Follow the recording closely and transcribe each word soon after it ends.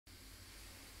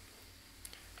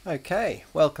Okay,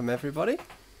 welcome everybody.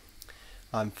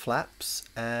 I'm Flaps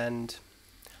and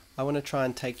I want to try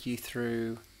and take you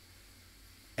through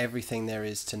everything there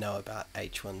is to know about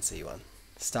H1Z1,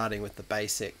 starting with the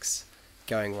basics,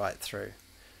 going right through.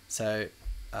 So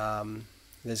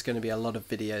there's going to be a lot of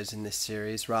videos in this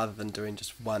series rather than doing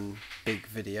just one big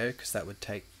video because that would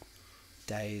take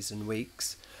days and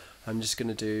weeks. I'm just going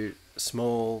to do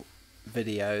small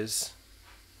videos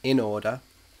in order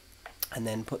and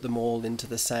then put them all into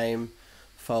the same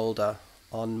folder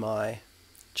on my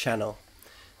channel.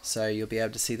 So you'll be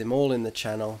able to see them all in the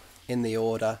channel in the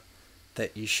order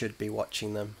that you should be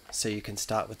watching them. So you can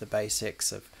start with the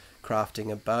basics of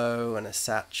crafting a bow and a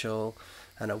satchel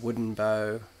and a wooden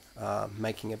bow,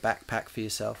 making a backpack for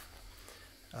yourself,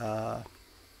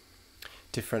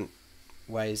 different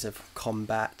ways of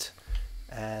combat,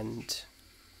 and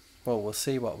well, we'll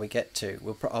see what we get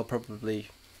to. I'll probably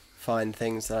find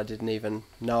things that I didn't even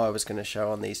know I was going to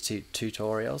show on these two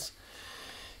tutorials.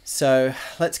 So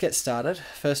let's get started.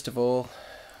 First of all,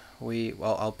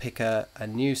 I'll pick a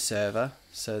new server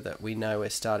so that we know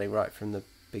we're starting right from the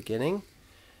beginning,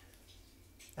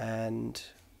 and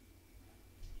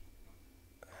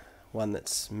one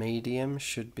that's medium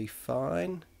should be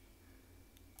fine.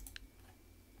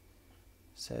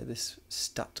 So this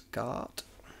Stuttgart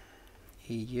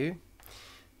EU.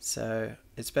 So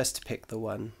it's best to pick the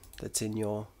one that's in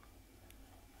your,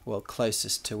 well,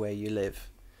 closest to where you live,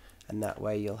 and that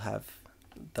way you'll have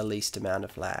the least amount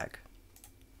of lag.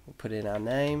 We'll put in our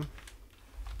name,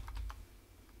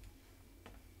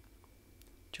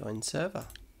 join server.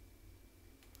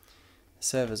 The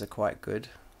servers are quite good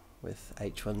with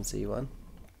H1Z1.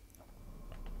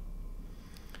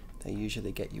 They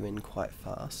usually get you in quite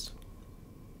fast.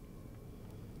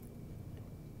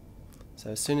 So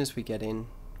as soon as we get in,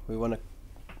 we want to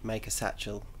make a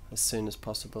satchel as soon as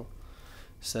possible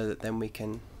so that then we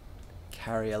can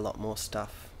carry a lot more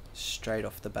stuff straight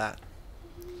off the bat.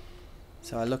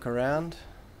 So I look around,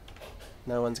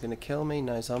 no one's going to kill me,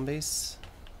 no zombies.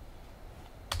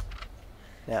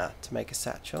 Now to make a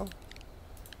satchel,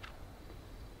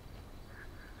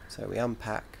 so we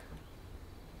unpack,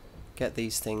 get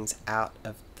these things out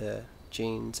of the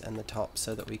jeans and the top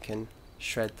so that we can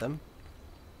shred them.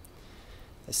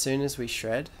 As soon as we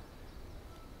shred,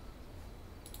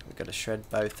 we've got to shred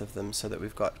both of them so that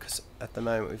we've got, because at the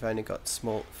moment we've only got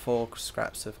 4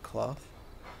 scraps of cloth,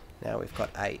 now we've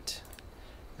got 8.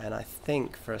 And I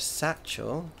think for a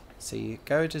satchel, so you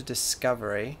go to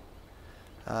discovery,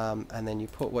 and then you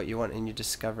put what you want in your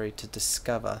discovery to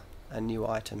discover a new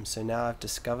item. So now I've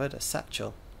discovered a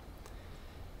satchel.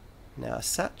 Now a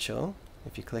satchel,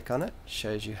 if you click on it,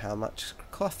 shows you how much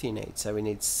cloth you need. So we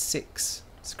need 6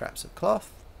 scraps of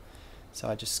cloth. So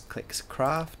I just click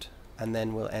craft, and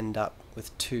then we'll end up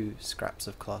with 2 scraps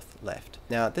of cloth left.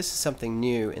 Now this is something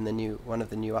new in the one of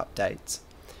the new updates.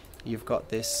 You've got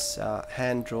this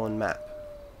hand-drawn map.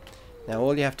 Now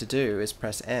all you have to do is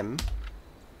press M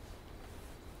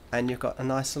and you've got a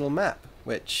nice little map,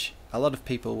 which a lot of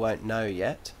people won't know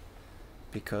yet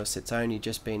because it's only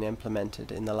just been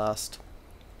implemented in the last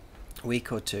week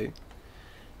or two,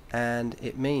 and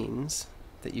it means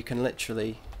that you can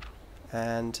literally,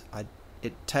 and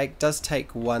it does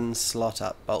take 1 slot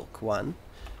up, bulk 1,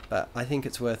 but I think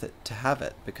it's worth it to have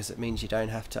it because it means you don't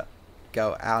have to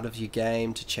go out of your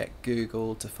game to check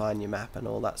Google to find your map and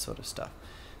all that sort of stuff.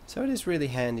 So it is really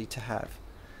handy to have.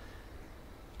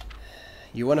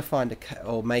 You want to find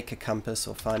or make a compass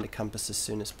or find a compass as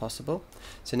soon as possible.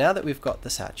 So now that we've got the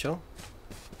satchel,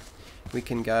 we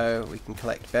can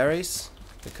collect berries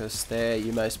because they're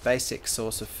your most basic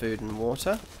source of food and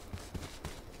water.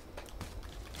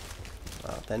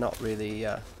 Well, they're not really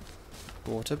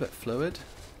water but fluid,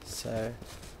 so,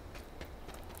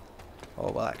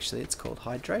 or well, actually it's called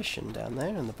hydration down there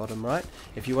in the bottom right.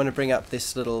 If you want to bring up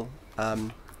this little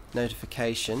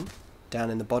notification down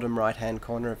in the bottom right hand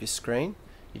corner of your screen,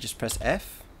 you just press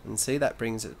F, and see that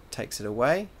takes it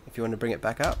away. If you want to bring it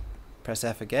back up, press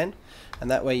F again, and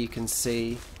that way you can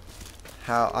see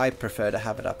how I prefer to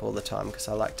have it up all the time because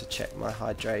I like to check my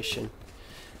hydration.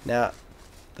 Now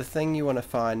the thing you want to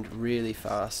find really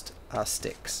fast are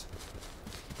sticks,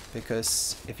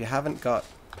 because if you haven't got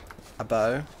a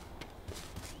bow,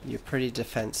 you're pretty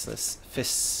defenseless.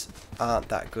 Fists aren't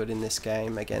that good in this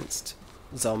game against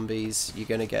zombies. You're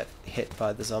going to get hit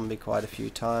by the zombie quite a few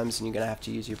times and you're going to have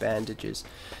to use your bandages,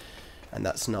 and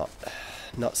that's not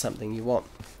something you want.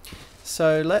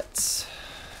 So let's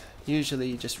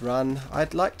usually just run.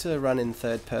 I'd like to run in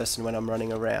third person when I'm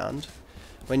running around.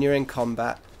 When you're in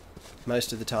combat,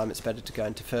 most of the time it's better to go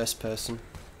into first person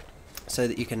so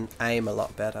that you can aim a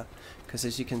lot better, because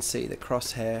as you can see the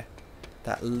crosshair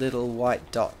that little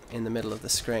white dot in the middle of the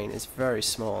screen is very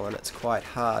small, and it's quite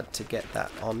hard to get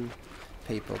that on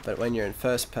people. But when you're in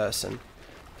first person,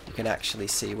 you can actually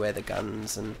see where the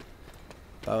guns and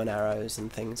bow and arrows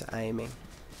and things are aiming.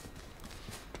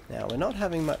 Now we're not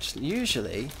having much.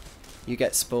 Usually you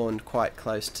get spawned quite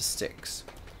close to sticks,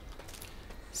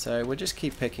 so we'll just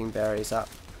keep picking berries up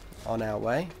on our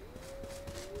way.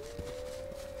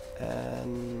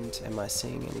 And am I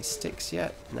seeing any sticks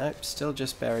yet? Nope, still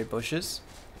just berry bushes.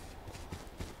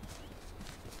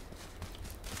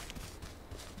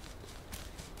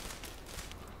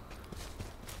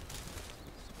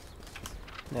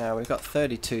 Now we've got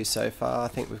 32 so far. I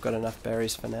think we've got enough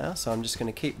berries for now, so I'm just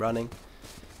going to keep running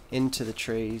into the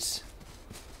trees.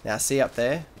 Now see up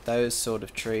there, those sort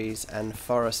of trees and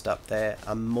forest up there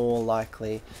are more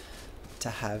likely to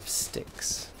have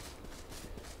sticks.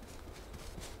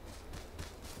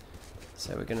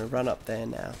 So we're going to run up there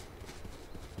now.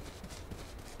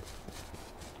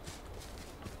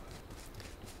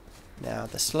 Now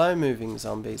the slow moving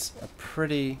zombies are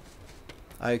pretty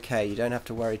okay. You don't have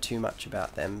to worry too much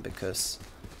about them because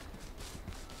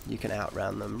you can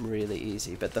outrun them really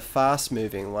easy. But the fast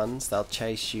moving ones, they'll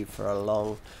chase you for a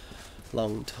long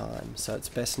time. So it's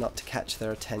best not to catch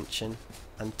their attention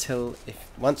until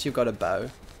once you've got a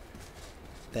bow,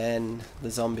 then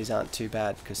the zombies aren't too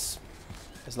bad, because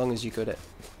as long as you're good at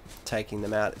taking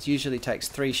them out. It usually takes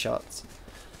 3 shots,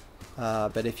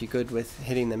 but if you're good with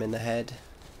hitting them in the head,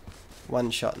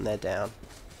 1 shot and they're down.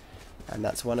 And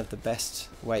that's one of the best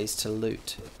ways to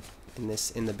loot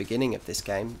in the beginning of this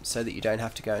game, so that you don't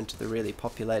have to go into the really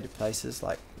populated places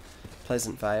like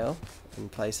Pleasant Vale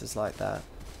and places like that,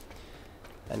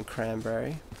 and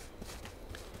Cranberry.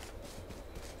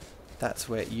 That's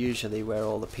usually where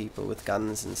all the people with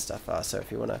guns and stuff are. So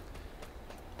if you want to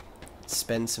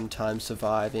spend some time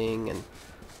surviving and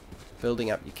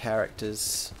building up your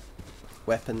characters,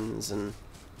 weapons and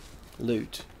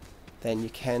loot, then you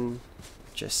can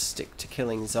just stick to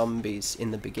killing zombies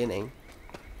in the beginning,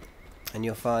 and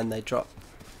you'll find they drop,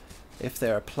 if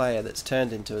they're a player that's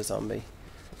turned into a zombie,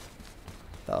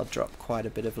 they'll drop quite a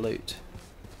bit of loot.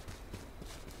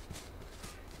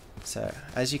 So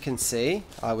as you can see,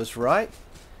 I was right,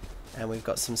 and we've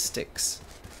got some sticks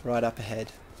right up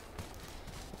ahead.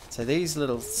 So these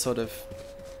little sort of,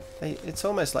 it's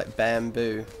almost like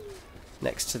bamboo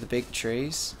next to the big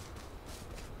trees.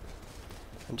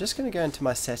 I'm just going to go into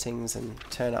my settings and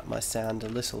turn up my sound a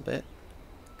little bit,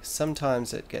 because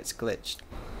sometimes it gets glitched.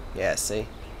 Yeah, see,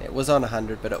 it was on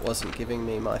 100, but it wasn't giving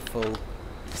me my full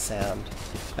sound.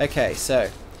 Okay, so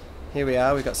here we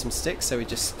are, we've got some sticks, so we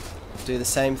just do the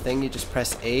same thing. You just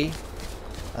press E,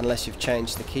 unless you've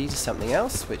changed the key to something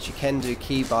else, which you can do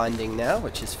key binding now,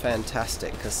 which is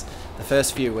fantastic, because the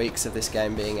first few weeks of this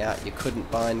game being out, you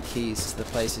couldn't bind keys to the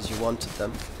places you wanted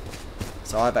them.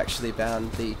 So I've actually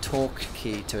bound the talk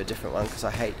key to a different one, because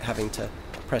I hate having to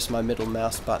press my middle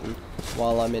mouse button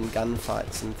while I'm in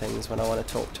gunfights and things when I want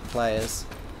to talk to players,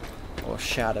 or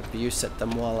shout abuse at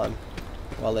them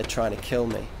while they're trying to kill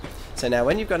me. So now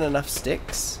when you've got enough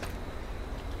sticks,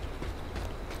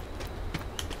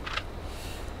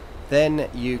 then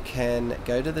you can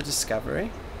go to the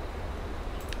discovery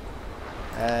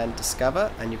and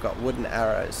discover, and you've got wooden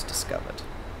arrows discovered.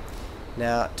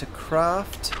 Now to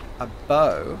craft a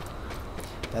bow,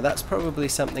 now that's probably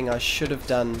something I should have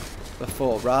done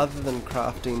before. Rather than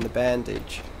crafting the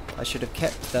bandage, I should have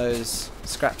kept those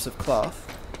scraps of cloth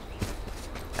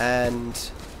and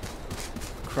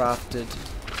crafted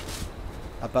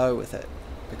a bow with it,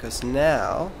 because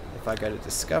now if I go to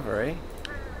discovery,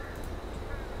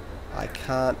 I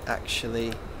can't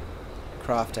actually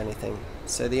craft anything.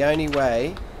 So the only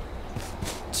way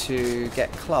to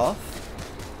get cloth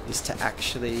is to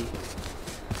actually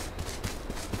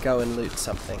go and loot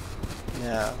something.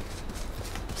 Now,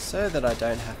 so that I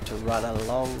don't have to run a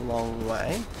long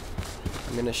way,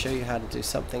 I'm going to show you how to do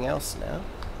something else now.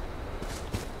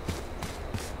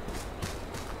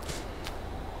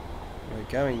 We're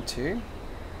going to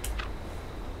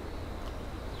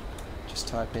just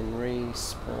type in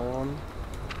respawn,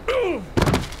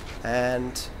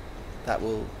 and that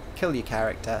will kill your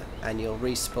character and you'll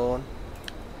respawn,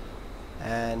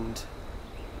 and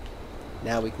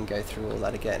now we can go through all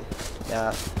that again.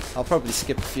 Now I'll probably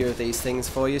skip a few of these things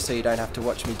for you so you don't have to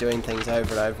watch me doing things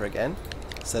over and over again,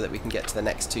 so that we can get to the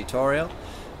next tutorial.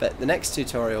 But the next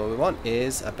tutorial we want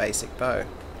is a basic bow.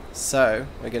 So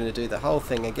we're going to do the whole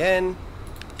thing again.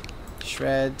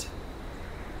 Shred.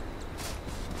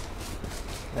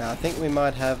 Now I think we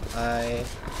might have a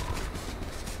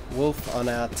wolf on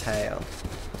our tail,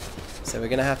 so we're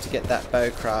going to have to get that bow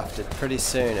crafted pretty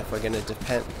soon if we're going to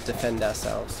defend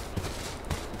ourselves.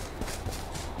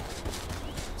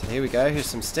 here we go, here's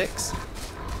some sticks.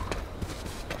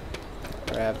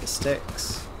 Grab the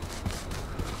sticks.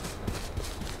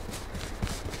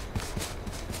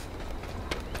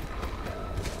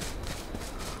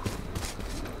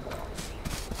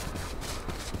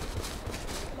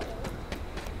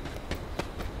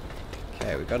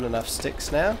 Okay, we've got enough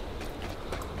sticks now.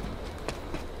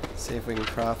 See if we can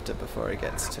craft it before he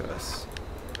gets to us.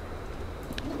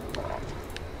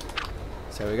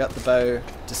 So we got the bow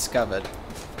discovered.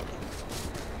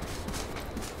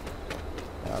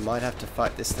 Now I might have to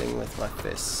fight this thing with my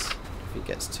fists if he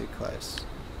gets too close.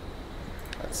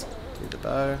 Let's do the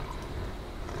bow.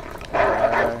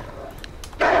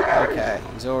 Okay,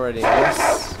 he's already in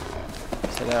this.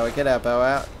 So now we get our bow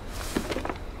out.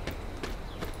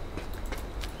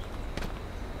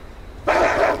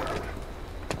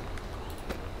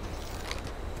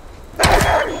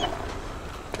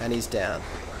 And he's down.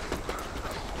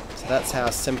 So that's how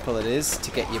simple it is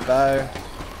to get your bow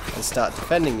and start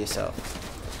defending yourself.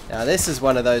 Now this is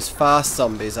one of those fast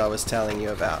zombies I was telling you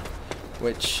about,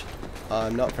 which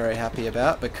I'm not very happy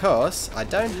about because I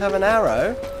don't have an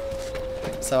arrow,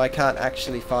 so I can't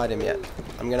actually fight him yet.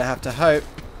 I'm going to have to hope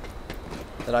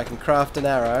that I can craft an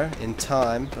arrow in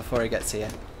time before he gets here.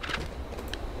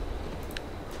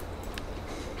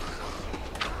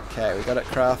 Okay, we got it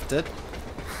crafted.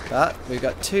 But we've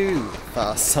got 2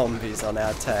 fast zombies on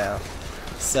our tail.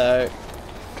 So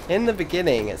in the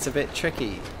beginning it's a bit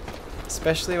tricky,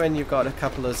 especially when you've got a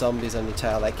couple of zombies on your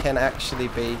tail. They can actually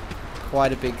be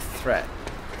quite a big threat.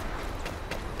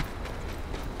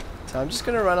 So I'm just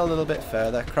going to run a little bit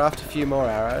further, craft a few more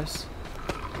arrows.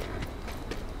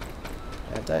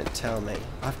 Now don't tell me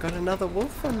I've got another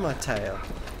wolf on my tail.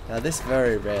 Now this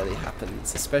very rarely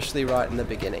happens, especially right in the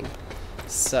beginning.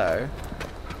 So,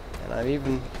 and I'm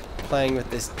even playing with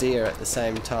this deer at the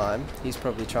same time. He's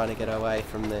probably trying to get away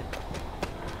from the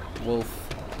wolf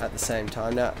at the same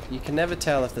time. Now, you can never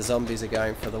tell if the zombies are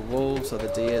going for the wolves or the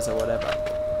deers or whatever.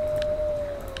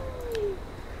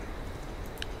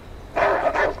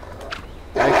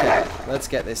 Okay, let's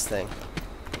get this thing.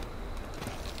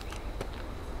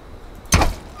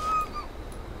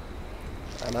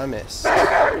 And I missed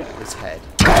his head.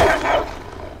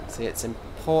 See, it's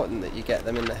important that you get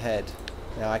them in the head.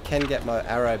 Now I can get my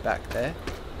arrow back there.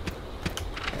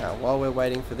 Now while we're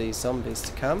waiting for these zombies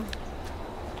to come,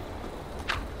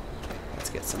 let's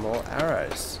get some more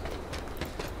arrows.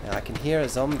 Now I can hear a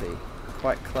zombie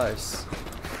quite close.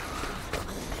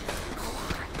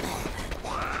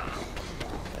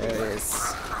 There he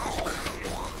is.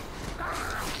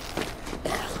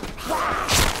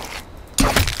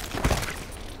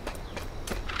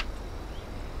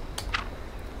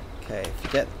 Okay, if you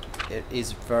get it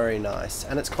is very nice,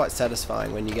 and it's quite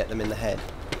satisfying when you get them in the head.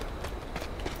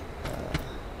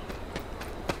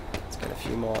 Let's get a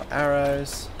few more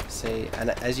arrows. See,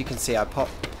 and as you can see, I pop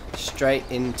straight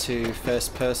into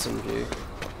first person view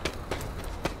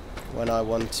when I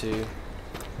want to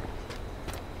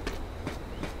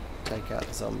take out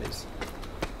the zombies.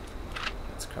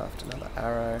 Let's craft another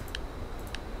arrow.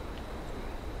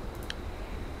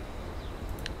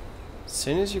 As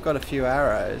soon as you've got a few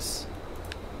arrows,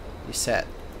 you're set.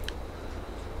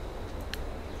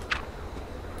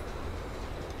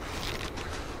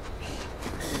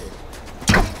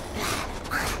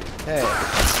 Okay,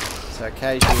 so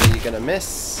occasionally you're going to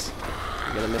miss.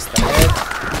 You're going to miss the head.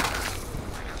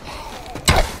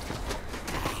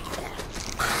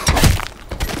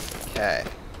 Okay,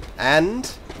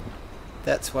 and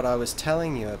that's what I was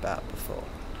telling you about before.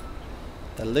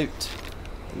 The loot.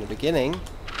 In the beginning,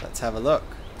 let's have a look.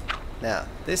 Now,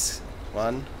 this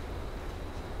one,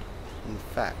 in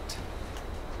fact,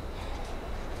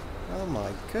 oh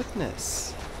my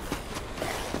goodness.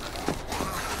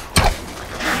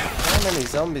 How many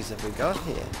zombies have we got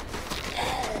here?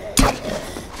 Okay.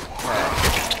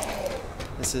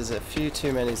 This is a few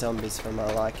too many zombies for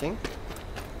my liking.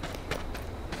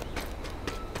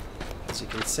 As you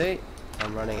can see,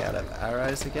 I'm running out of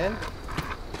arrows again.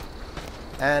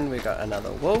 And we got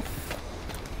another wolf.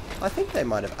 I think they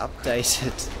might have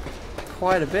updated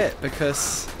quite a bit,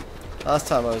 because last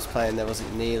time I was playing there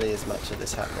wasn't nearly as much of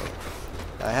this happening.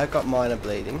 I have got minor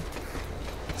bleeding,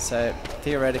 so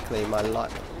theoretically my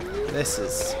life... This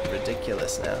is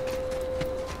ridiculous now.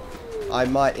 I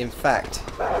might in fact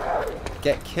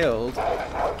get killed.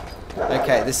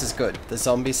 Okay, this is good. The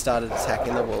zombies started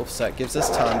attacking the wolf, so it gives us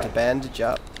time to bandage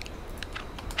up.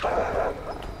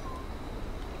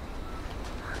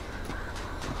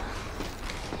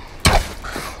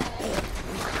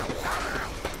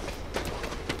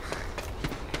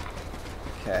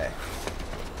 Okay.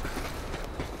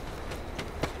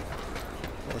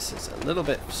 This is a little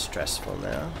bit stressful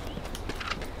now.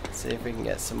 Let's see if we can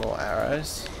get some more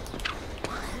arrows.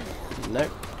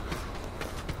 Nope.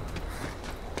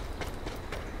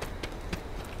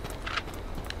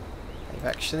 They've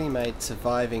actually made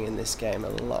surviving in this game a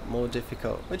lot more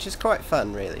difficult, which is quite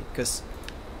fun really, because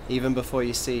even before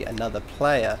you see another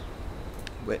player,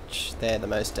 which they're the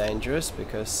most dangerous,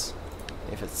 because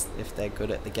if they're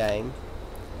good at the game,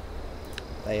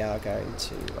 they are going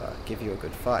to give you a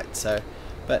good fight. So,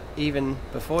 but even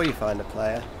before you find a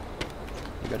player,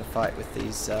 you've got to fight with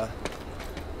these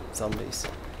zombies.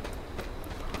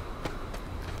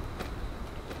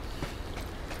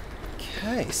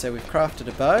 Okay, so we've crafted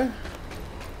a bow,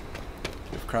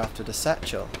 we've crafted a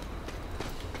satchel.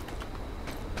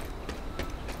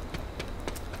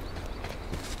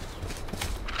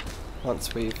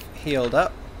 Once we've healed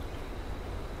up,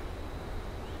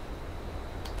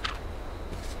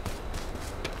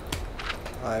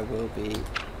 I will be...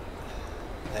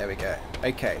 There we go.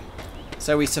 Okay,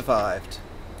 so we survived.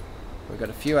 We've got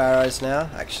a few arrows now.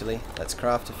 Actually, let's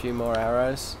craft a few more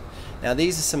arrows. Now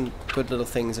these are some good little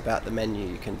things about the menu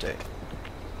you can do.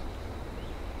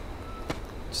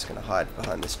 Just going to hide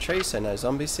behind this tree so no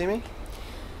zombies see me.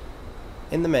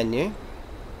 In the menu,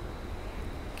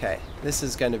 okay, this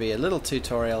is going to be a little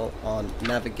tutorial on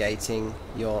navigating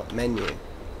your menu.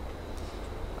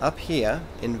 Up here,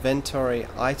 inventory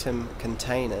item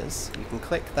containers, you can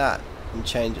click that and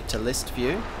change it to list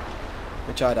view,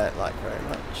 which I don't like very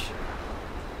much.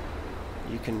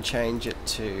 You can change it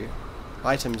to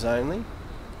items only,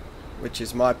 which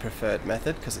is my preferred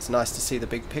method because it's nice to see the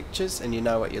big pictures and you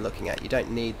know what you're looking at. You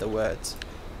don't need the words.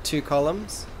 2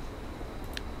 columns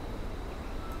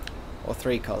or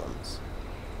 3 columns.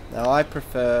 Now I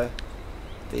prefer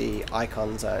the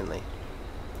icons only.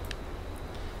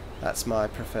 That's my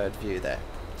preferred view there.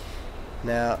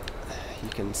 Now you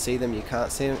can see them, you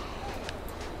can't see them.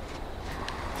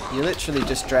 You literally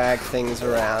just drag things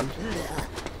around.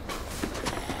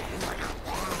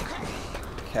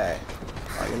 Okay,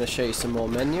 I'm going to show you some more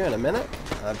menu in a minute.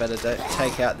 I better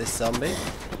take out this zombie.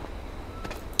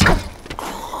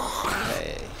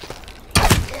 Okay,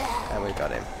 and we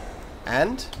got him.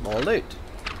 And more loot.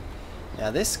 Now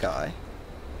this guy,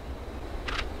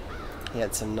 he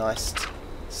had some nice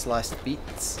sliced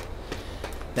beets.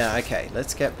 Now okay,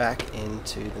 let's get back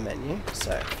into the menu.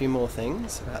 So a few more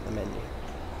things about the menu.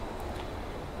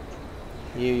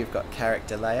 You've got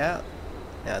character layout.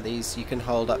 Now these you can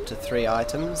hold up to 3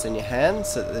 items in your hand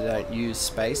so that they don't use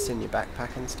space in your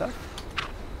backpack and stuff.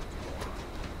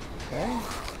 Okay.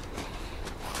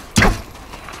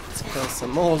 Let's kill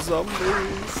some more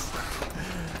zombies.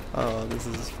 Oh, this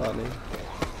is funny.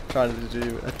 Trying to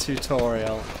do a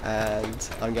tutorial and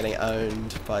I'm getting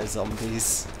owned by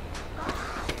zombies.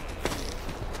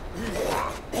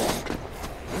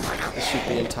 This should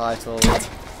be entitled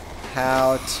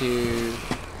How to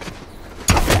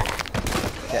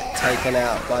Get Taken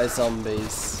Out by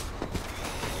Zombies.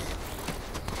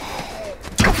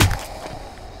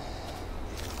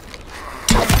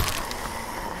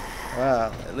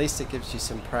 Wow, at least it gives you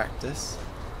some practice.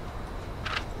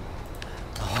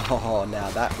 Oh, now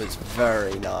that was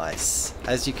very nice.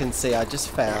 As you can see, I just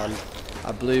found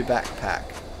a blue backpack.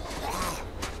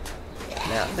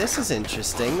 Now, this is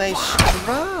interesting. They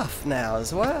strafe now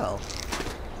as well.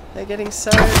 They're getting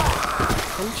so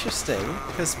interesting,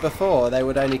 because before they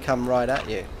would only come right at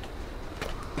you.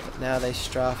 But now they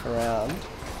strafe around.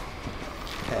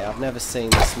 Okay, I've never seen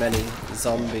this many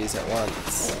zombies at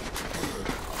once.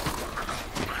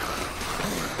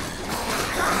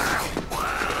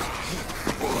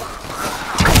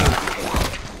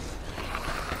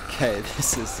 Okay,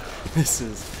 this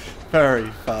is very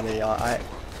funny.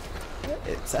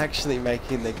 It's actually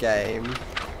making the game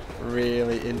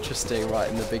really interesting right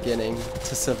in the beginning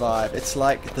to survive. It's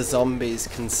like the zombies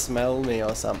can smell me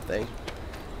or something.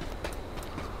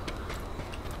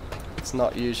 It's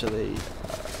not usually...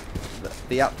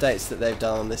 the updates that they've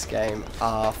done on this game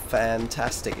are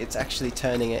fantastic. It's actually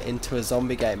turning it into a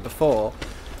zombie game. Before,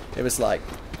 it was like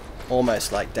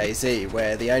almost like DayZ,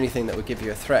 where the only thing that would give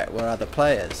you a threat were other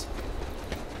players.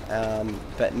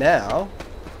 But now,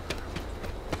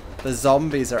 the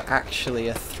zombies are actually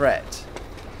a threat.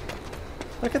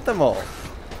 Look at them all.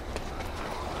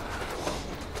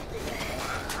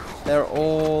 They're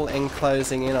all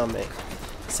enclosing in on me.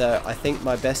 So I think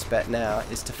my best bet now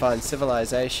is to find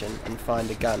civilization and find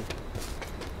a gun.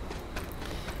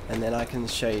 And then I can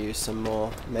show you some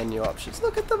more menu options.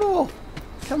 Look at them all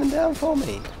coming down for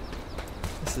me.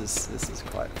 This is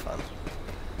quite fun.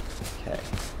 Okay.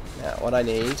 Now what I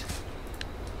need,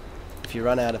 if you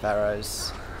run out of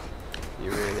arrows, you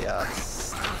really are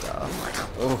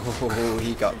Oh,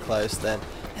 he got close then.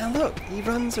 Now look, he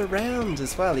runs around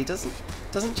as well. He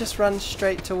doesn't just run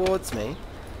straight towards me.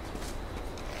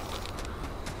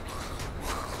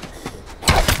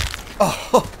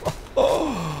 Oh.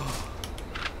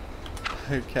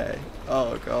 Okay.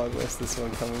 Oh god, where's this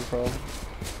one coming from?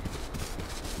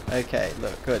 Okay,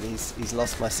 look, good. He's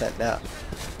lost my scent now.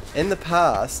 In the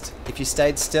past, if you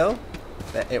stayed still,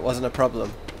 it wasn't a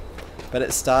problem. But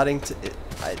it's starting to...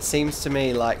 It seems to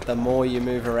me like the more you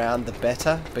move around, the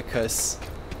better, because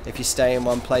if you stay in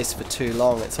one place for too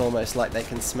long, it's almost like they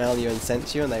can smell you and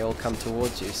sense you, and they all come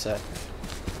towards you. So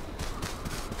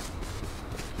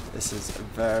this is a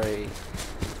very...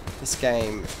 This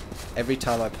game, every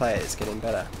time I play it, it's getting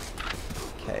better.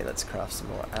 Okay, let's craft some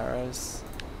more arrows.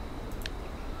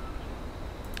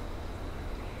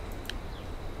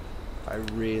 I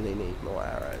really need more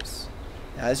arrows.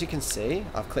 Now, as you can see,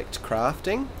 I've clicked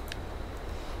crafting.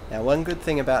 Now, one good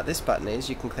thing about this button is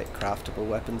you can click craftable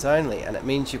weapons only, and it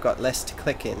means you've got less to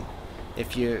click in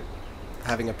if you're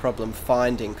having a problem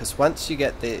finding, because once you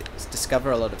get the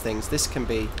discover a lot of things, this can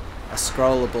be a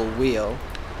scrollable wheel,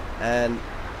 and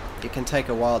it can take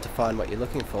a while to find what you're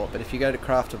looking for. But if you go to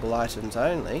craftable items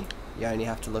only, you only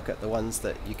have to look at the ones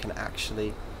that you can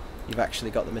you've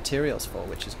actually got the materials for,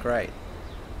 which is great.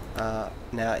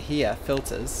 Now here,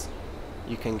 filters,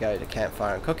 you can go to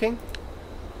campfire and cooking,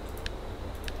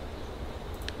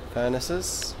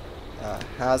 furnaces,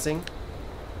 housing,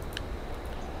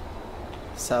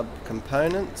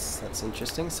 sub-components, that's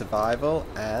interesting, survival,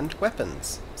 and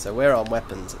weapons. So we're on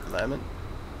weapons at the moment.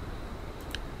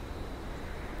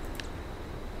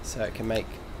 So it can make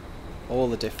all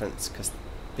the difference, because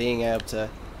being able to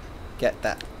get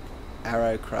that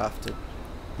arrow crafted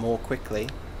more quickly,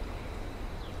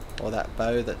 or that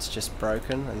bow that's just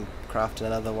broken and craft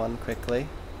another one quickly,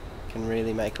 can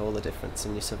really make all the difference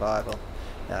in your survival.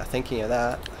 Now, thinking of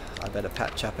that, I better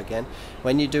patch up again.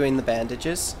 When you're doing the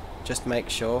bandages, just make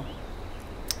sure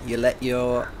you let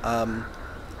your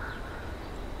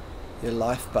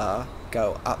life bar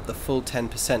go up the full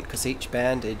 10%, because each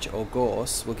bandage or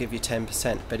gauze will give you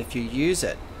 10%. But if you use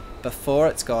it before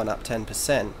it's gone up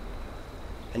 10%,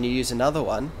 and you use another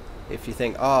one, if you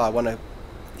think, oh, I want to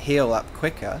heal up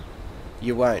quicker,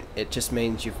 you won't. It just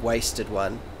means you've wasted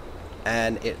one,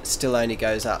 and it still only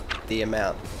goes up the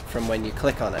amount from when you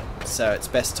click on it. So it's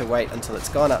best to wait until it's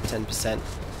gone up 10%,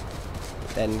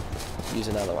 then use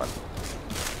another one.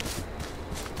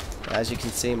 As you can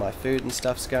see, my food and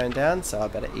stuff's going down, so I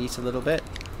better eat a little bit.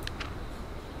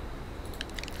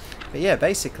 But yeah,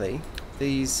 basically,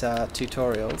 these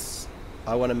tutorials,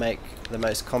 I want to make the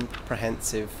most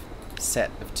comprehensive set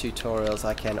of tutorials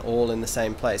I can, all in the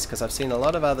same place, because I've seen a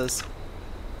lot of others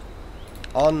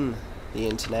on the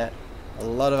internet, a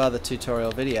lot of other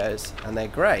tutorial videos, and they're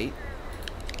great,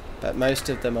 but most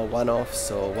of them are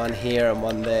one-offs, or one here and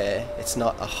one there. It's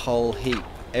not a whole heap,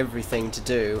 everything to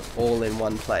do all in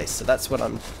one place. So that's what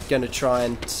I'm going to try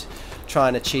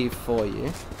and achieve for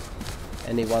you.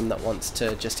 Anyone that wants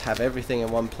to just have everything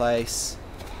in one place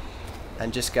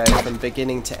and just go from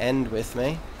beginning to end with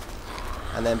me,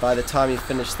 and then by the time you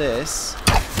finish this,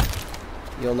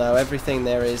 you'll know everything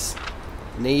there is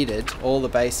needed, all the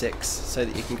basics, so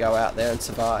that you can go out there and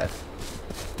survive.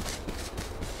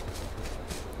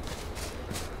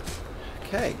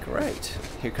 Okay, great.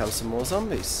 Here comes some more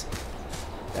zombies.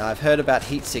 Now, I've heard about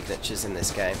heat signatures in this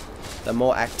game. The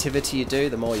more activity you do,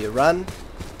 the more you run,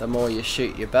 the more you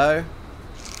shoot your bow.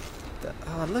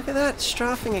 Oh, look at that,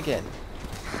 strafing again.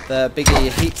 The bigger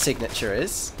your heat signature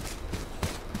is,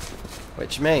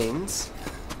 which means...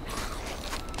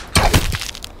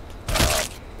 Oh,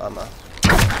 bummer.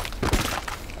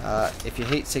 If your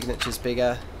heat signature's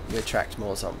bigger, you attract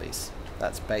more zombies.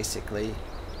 That's basically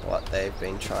what they've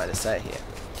been trying to say here.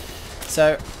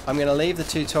 So I'm going to leave the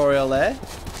tutorial there,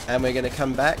 and we're going to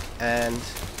come back and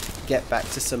get back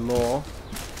to some more.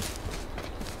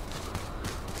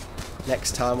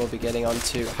 Next time we'll be getting on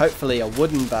to hopefully a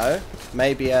wooden bow,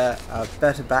 maybe a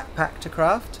better backpack to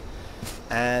craft,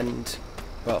 and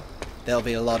well, there'll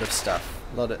be a lot of stuff,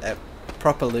 a lot of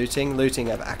proper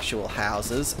looting of actual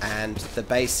houses, and the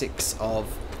basics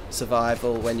of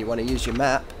survival. When you want to use your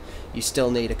map, you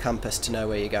still need a compass to know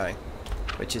where you're going,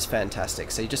 which is fantastic.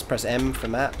 So you just press M for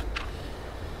map,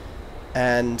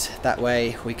 and that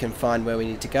way we can find where we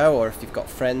need to go, or if you've got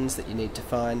friends that you need to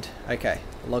find. Okay,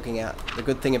 logging out. The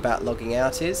good thing about logging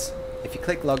out is if you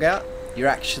click log out, you're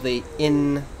actually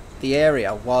in the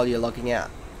area while you're logging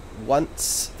out.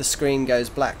 Once the screen goes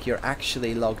black, you're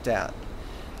actually logged out.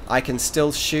 I can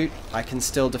still shoot, I can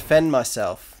still defend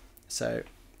myself, so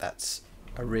that's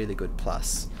a really good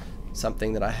plus.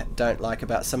 something that I don't like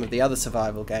about some of the other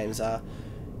survival games are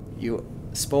you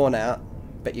spawn out,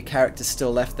 but your character's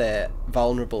still left there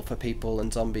vulnerable for people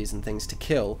and zombies and things to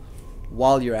kill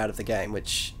while you're out of the game,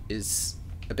 which is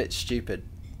a bit stupid.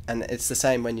 And it's the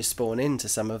same when you spawn into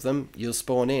some of them. You'll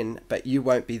spawn in, but you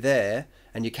won't be there,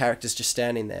 and your character's just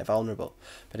standing there vulnerable.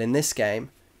 But in this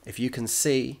game, if you can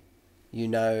see, you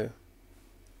know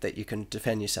that you can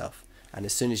defend yourself. And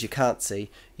as soon as you can't see,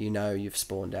 you know you've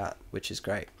spawned out, which is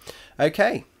great.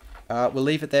 Okay, we'll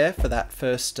leave it there for that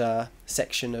first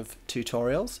section of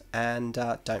tutorials, and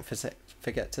don't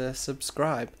forget to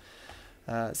subscribe.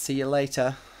 See you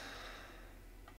later.